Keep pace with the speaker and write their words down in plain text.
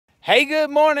Hey, good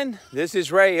morning. This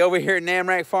is Ray over here at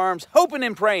Namrack Farms, hoping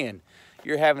and praying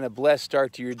you're having a blessed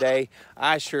start to your day.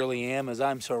 I surely am, as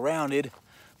I'm surrounded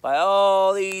by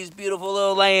all these beautiful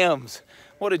little lambs.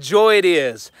 What a joy it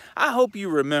is. I hope you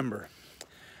remember.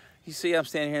 You see, I'm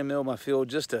standing here in the middle of my field.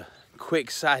 Just a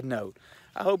quick side note.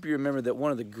 I hope you remember that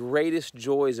one of the greatest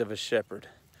joys of a shepherd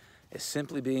is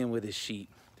simply being with his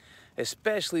sheep,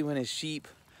 especially when his sheep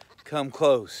come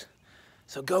close.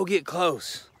 So go get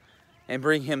close and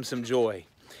bring him some joy.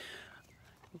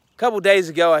 A couple days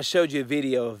ago, I showed you a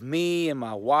video of me and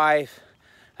my wife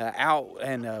out,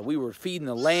 and we were feeding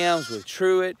the lambs with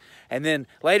Truett. And then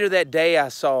later that day, I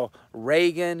saw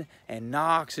Reagan and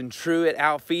Knox and Truett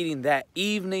out feeding. That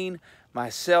evening,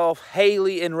 myself,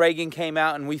 Haley, and Reagan came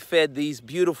out and we fed these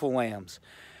beautiful lambs.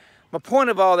 My point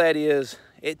of all that is,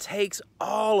 it takes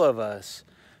all of us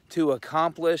to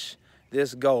accomplish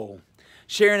this goal.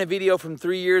 Sharing a video from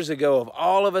 3 years ago of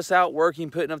all of us out working,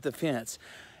 putting up the fence.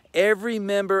 Every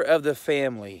member of the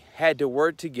family had to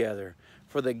work together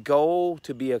for the goal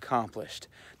to be accomplished.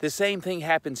 The same thing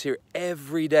happens here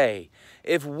every day.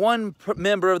 If one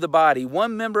member of the body,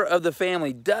 one member of the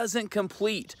family doesn't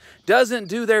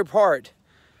do their part,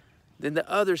 then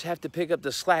the others have to pick up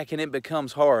the slack and it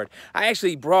becomes hard. I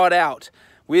actually brought out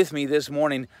with me this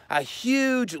morning a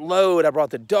huge load. I brought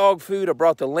the dog food, I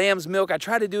brought the lamb's milk. I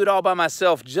tried to do it all by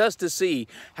myself just to see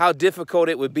how difficult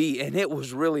it would be, and it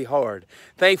was really hard.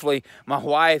 Thankfully, my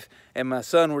wife and my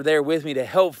son were there with me to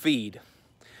help feed.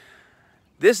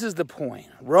 This is the point.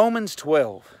 Romans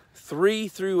 12, 3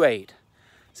 through 8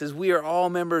 says we are all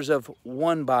members of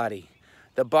one body,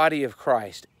 the body of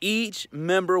Christ. Each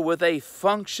member with a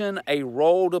function, a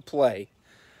role to play.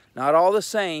 Not all the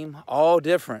same, all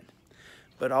different,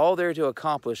 but all there to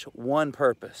accomplish one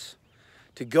purpose: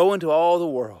 to go into all the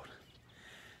world,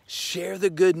 share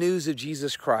the good news of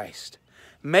Jesus Christ,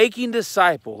 making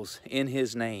disciples in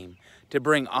His name, to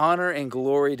bring honor and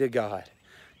glory to God.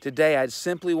 Today, I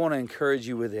simply want to encourage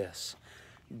you with this.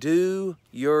 Do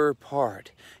your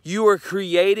part. You are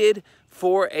created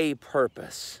for a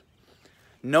purpose.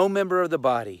 No member of the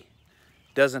body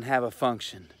doesn't have a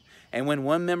function. And when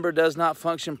one member does not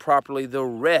function properly, the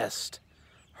rest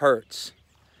hurts.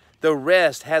 The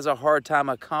rest has a hard time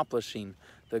accomplishing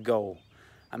the goal.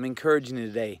 I'm encouraging you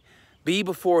today. Be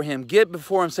before Him. Get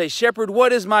before Him. Say, Shepherd,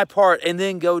 what is my part? And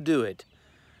then go do it.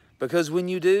 Because when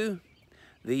you do,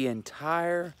 the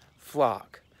entire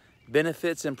flock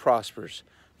benefits and prospers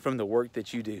from the work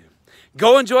that you do.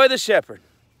 Go enjoy the shepherd.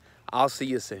 I'll see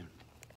you soon.